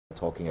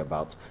talking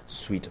about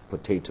sweet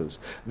potatoes.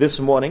 This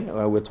morning,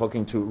 we're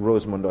talking to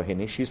Rosemond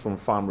Ohene. She's from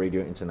Farm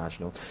Radio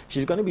International.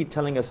 She's going to be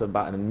telling us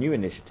about a new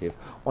initiative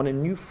on a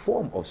new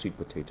form of sweet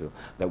potato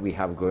that we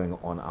have growing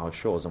on our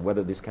shores and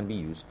whether this can be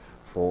used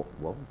for,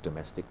 well,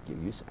 domestic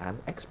use and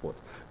export.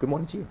 Good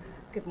morning to you.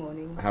 Good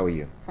morning. How are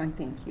you? Fine,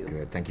 thank you.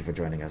 Good. Thank you for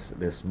joining us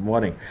this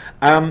morning.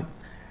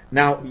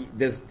 Now,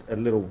 there's a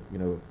little,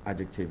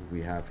 adjective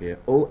we have here,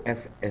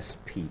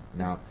 OFSP.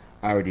 Now,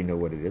 I already know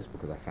what it is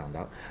because I found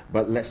out,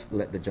 but let's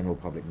let the general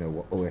public know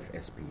what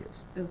OFSP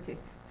is. Okay,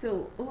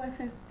 so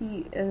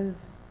OFSP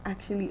is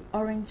actually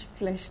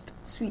orange-fleshed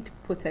sweet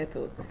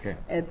potato. Okay.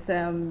 It's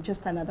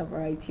just another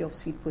variety of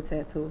sweet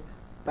potato,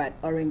 but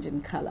orange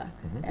in color.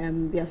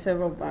 There are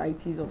several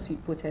varieties of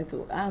sweet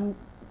potato.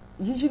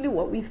 Usually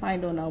what we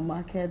find on our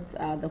markets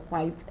are the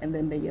white and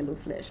then the yellow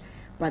flesh,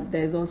 but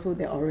there's also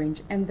the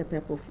orange and the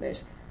purple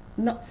flesh.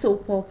 Not so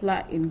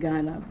popular in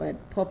Ghana,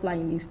 but popular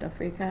in East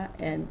Africa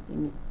and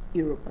in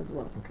Europe as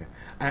well. Okay.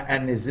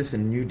 And is this a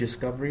new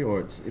discovery,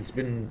 or it's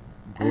been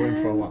growing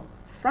for a while?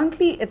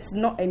 Frankly, it's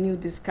not a new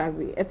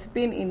discovery. It's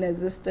been in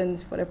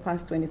existence for the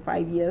past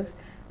 25 years,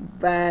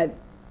 but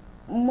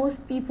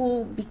most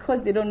people,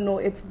 because they don't know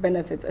its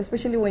benefits,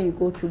 especially when you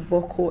go to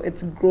Boko,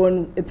 it's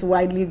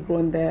widely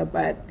grown there,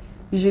 but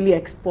usually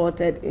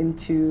exported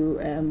into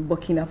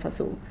Burkina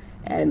Faso.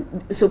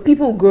 And so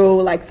people grow,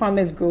 like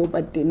farmers grow,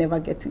 but they never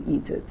get to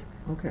eat it.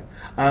 Okay.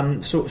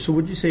 So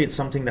would you say it's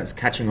something that's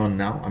catching on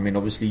now? I mean,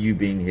 obviously you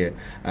being here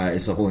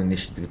is a whole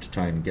initiative to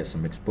try and get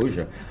some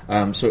exposure.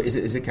 So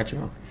is it catching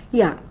on?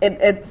 Yeah,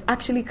 it's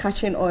actually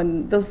catching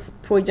on. This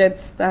project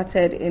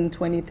started in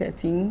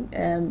 2013.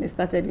 It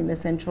started in the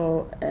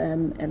central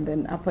and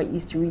then upper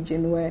east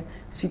region where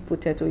sweet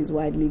potato is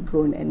widely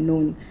grown and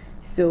known.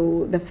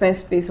 So the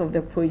first phase of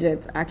the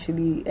project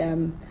actually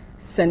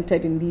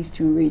centered in these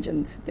two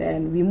regions.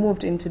 Then we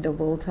moved into the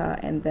Volta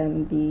and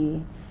then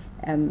the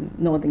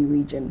northern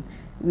region.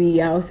 We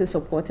are also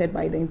supported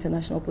by the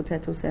International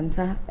Potato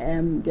Center.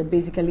 They're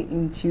basically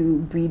into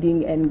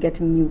breeding and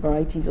getting new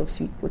varieties of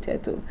sweet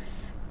potato.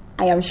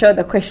 I am sure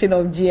the question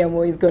of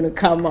GMO is going to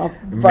come up,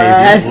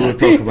 but maybe we'll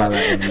talk about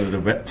that in a little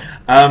bit.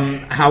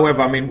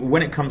 However, I mean,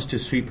 when it comes to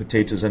sweet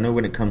potatoes, I know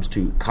when it comes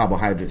to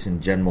carbohydrates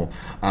in general,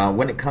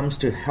 when it comes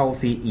to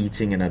healthy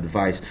eating and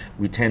advice,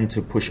 we tend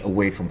to push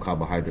away from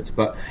carbohydrates.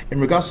 But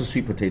in regards to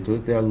sweet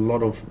potatoes, there are a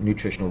lot of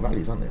nutritional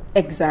values, aren't there?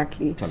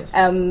 Exactly. Tell us.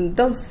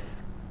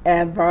 This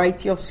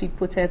variety of sweet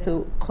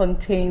potato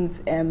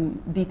contains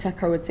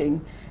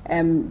beta-carotene.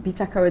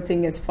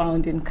 Beta-carotene is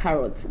found in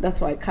carrots.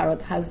 That's why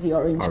carrot has the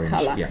orange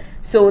color. Yeah.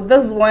 So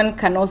this one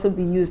can also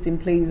be used in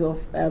place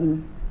of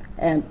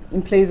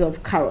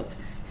carrot.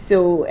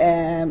 So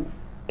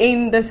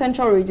in the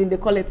central region, they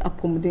call it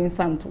apomodin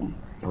santum,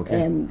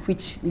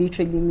 which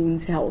literally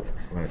means health.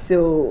 Right.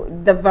 So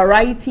the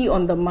variety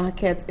on the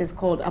market is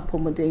called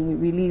apomodin,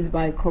 released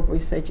by Crop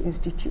Research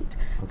Institute.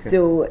 Okay.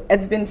 So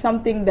it's been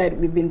something that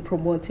we've been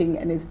promoting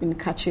and it's been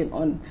catching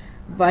on.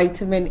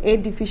 Vitamin A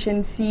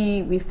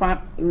deficiency, when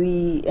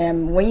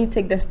you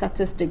take the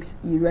statistics,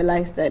 you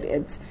realize that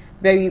it's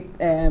very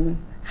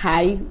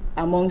high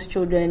amongst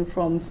children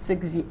from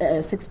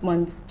 6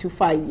 months to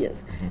 5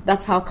 years.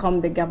 That's how come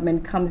the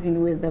government comes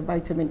in with the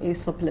vitamin A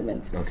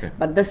supplement. Okay.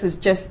 But this is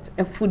just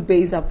a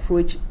food-based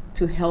approach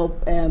to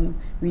help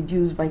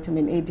reduce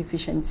vitamin A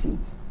deficiency.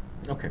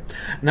 Okay.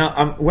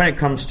 Now, when it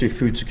comes to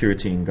food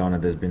security in Ghana,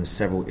 there's been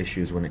several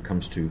issues when it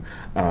comes to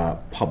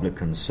public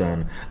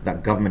concern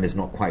that government is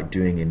not quite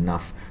doing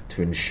enough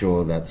to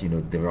ensure that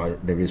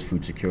there is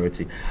food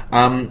security.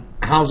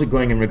 How's it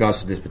going in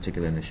regards to this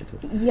particular initiative?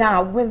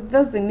 Yeah, with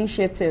this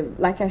initiative,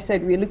 like I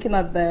said, we're looking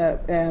at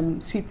the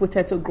sweet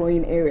potato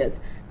growing areas.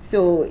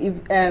 So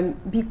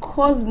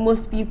because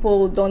most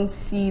people don't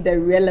see the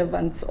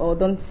relevance or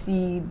don't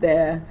see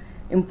the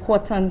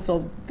importance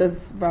of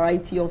this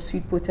variety of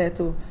sweet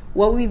potato,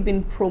 what we've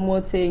been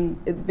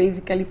promoting is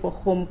basically for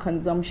home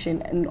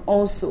consumption and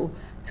also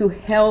to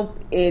help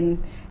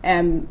in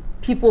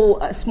people,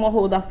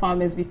 smallholder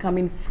farmers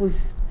becoming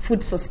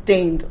food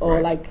sustained,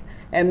 or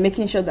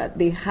making sure that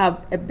they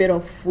have a bit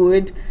of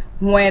food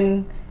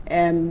when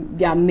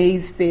their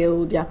maize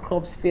fail, their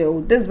crops fail.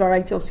 This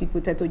variety of sweet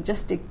potato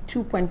just takes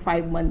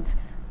 2.5 months.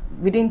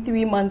 Within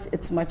 3 months,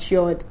 it's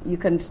matured. You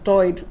can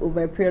store it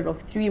over a period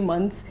of 3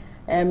 months.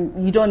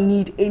 You don't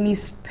need any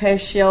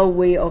special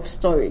way of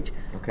storage.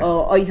 Okay.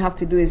 All you have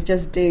to do is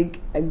just dig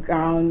a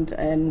ground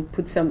and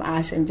put some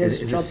ash and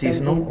just is drop it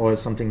seasonal them in. or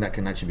something that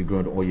can actually be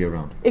grown all year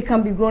round? It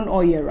can be grown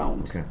all year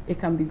round. Okay. It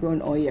can be grown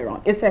all year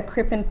round. It's a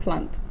creeping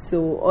plant,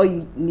 so all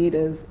you need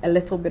is a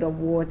little bit of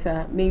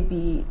water.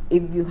 Maybe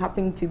if you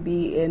happen to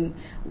be in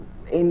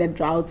a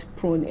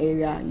drought-prone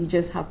area, you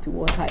just have to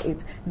water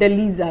it. The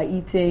leaves are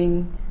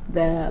eating.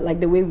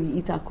 The way we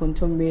eat our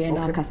kontomire and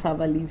our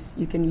cassava leaves,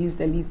 you can use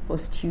the leaf for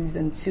stews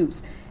and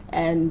soups.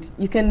 And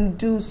you can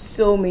do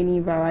so many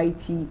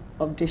variety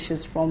of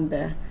dishes from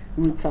the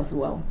roots as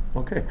well.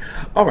 Okay.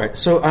 All right.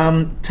 So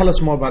tell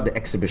us more about the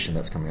exhibition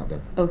that's coming up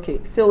then.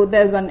 Okay. So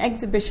there's an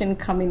exhibition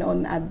coming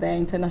on at the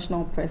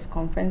International Press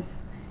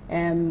Conference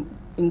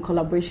in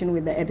collaboration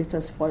with the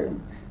Editors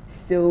Forum.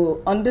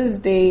 So on this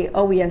day,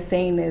 all we are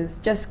saying is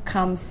just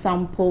come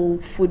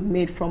sample food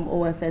made from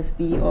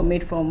OFSB or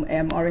made from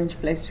orange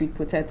flesh sweet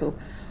potato.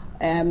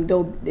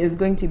 There's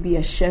going to be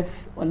a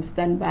chef on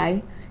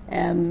standby.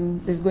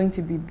 There's going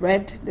to be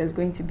bread. There's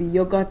going to be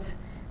yogurt.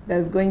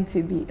 There's going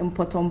to be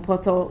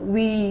impoto.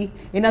 We,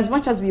 in as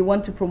much as we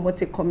want to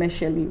promote it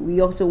commercially,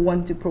 we also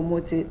want to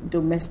promote it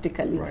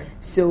domestically. Right.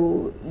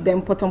 So the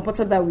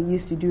impoto that we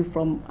used to do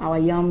from our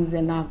yams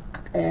and our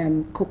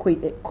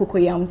cocoa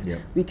yams, yeah.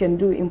 we can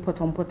do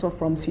impoto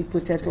from sweet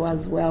potato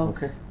as well.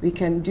 Okay. We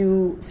can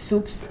do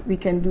soups. We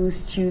can do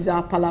stews.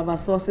 Our palava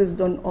sauces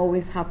don't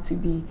always have to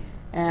be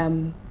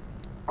kontomire.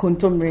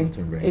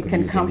 It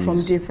can come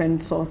from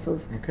different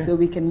sources. Okay. So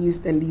we can use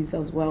the leaves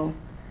as well.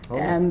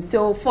 Oh.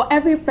 So for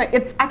every,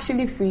 it's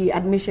actually free.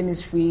 Admission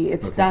is free.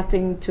 It's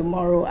starting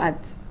tomorrow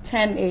at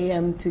 10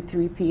 a.m. to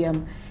 3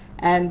 p.m.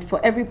 And for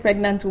every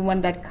pregnant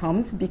woman that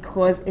comes,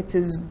 because it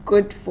is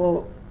good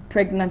for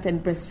pregnant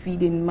and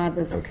breastfeeding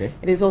mothers. Okay.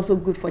 It is also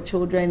good for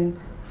children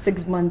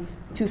 6 months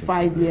to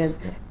 5 years.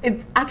 Yeah.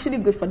 It's actually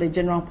good for the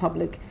general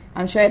public.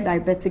 I'm sure a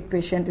diabetic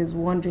patient is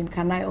wondering,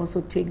 can I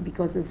also take,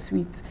 because it's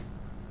sweet?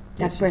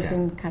 That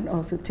person can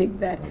also take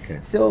that. Okay.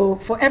 So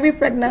for every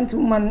pregnant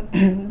woman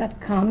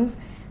that comes,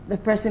 the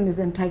person is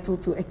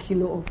entitled to 1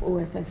 kilo of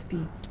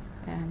OFSP.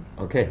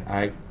 Okay,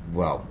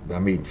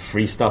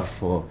 free stuff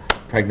for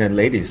pregnant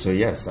ladies. So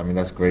yes,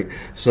 that's great.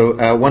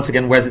 So once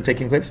again, where is it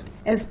taking place?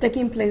 It's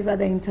taking place at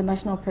the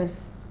International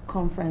Press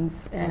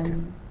Conference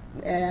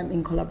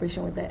in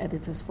collaboration with the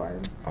Editors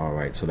Forum. All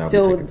right, so that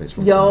will be taking place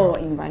from you're tomorrow.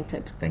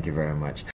 invited. Thank you very much.